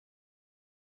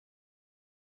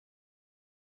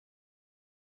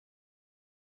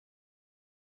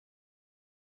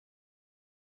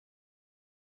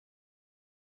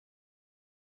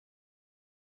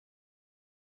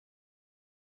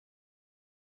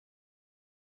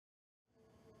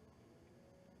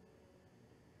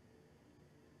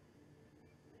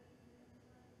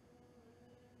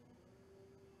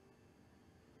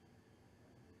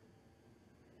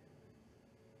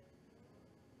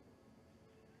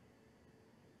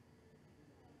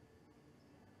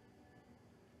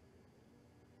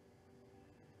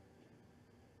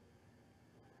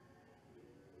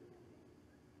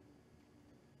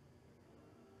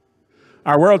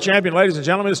Our world champion, ladies and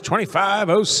gentlemen, is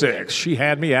 2506. She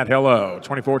had me at hello.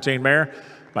 2014 mare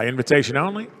by invitation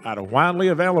only, out of widely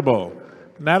available.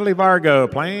 Natalie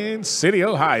Vargo, Plain City,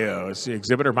 Ohio. It's the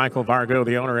exhibitor, Michael Vargo,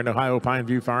 the owner in Ohio Pine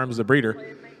View Farms, the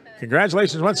breeder.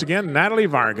 Congratulations once again, Natalie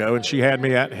Vargo, and she had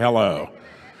me at hello.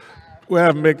 We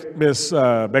have Miss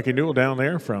Becky Newell down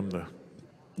there from the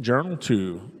Journal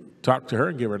to talk to her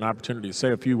and give her an opportunity to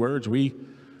say a few words. We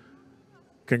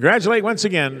congratulate once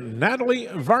again Natalie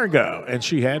Vargo, and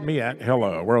she had me at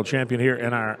hello, world champion here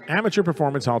in our amateur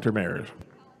performance halter mares.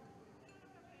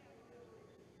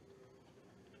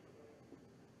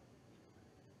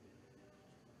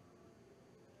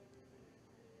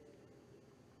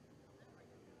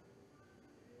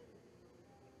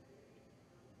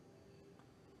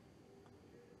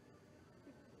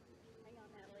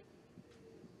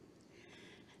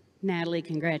 Natalie,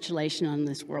 congratulations on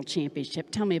this world championship.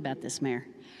 Tell me about this mare.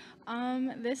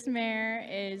 This mare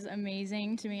is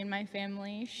amazing to me and my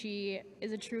family. She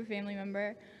is a true family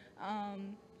member.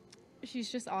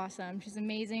 She's just awesome. She's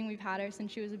amazing. We've had her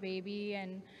since she was a baby,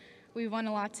 and we've won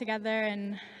a lot together,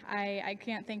 and I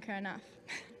can't thank her enough.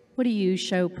 What do you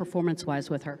show performance-wise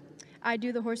with her? I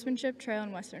do the horsemanship, trail,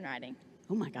 and western riding.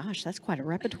 Oh my gosh, that's quite a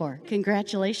repertoire.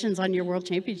 Congratulations on your world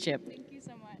championship.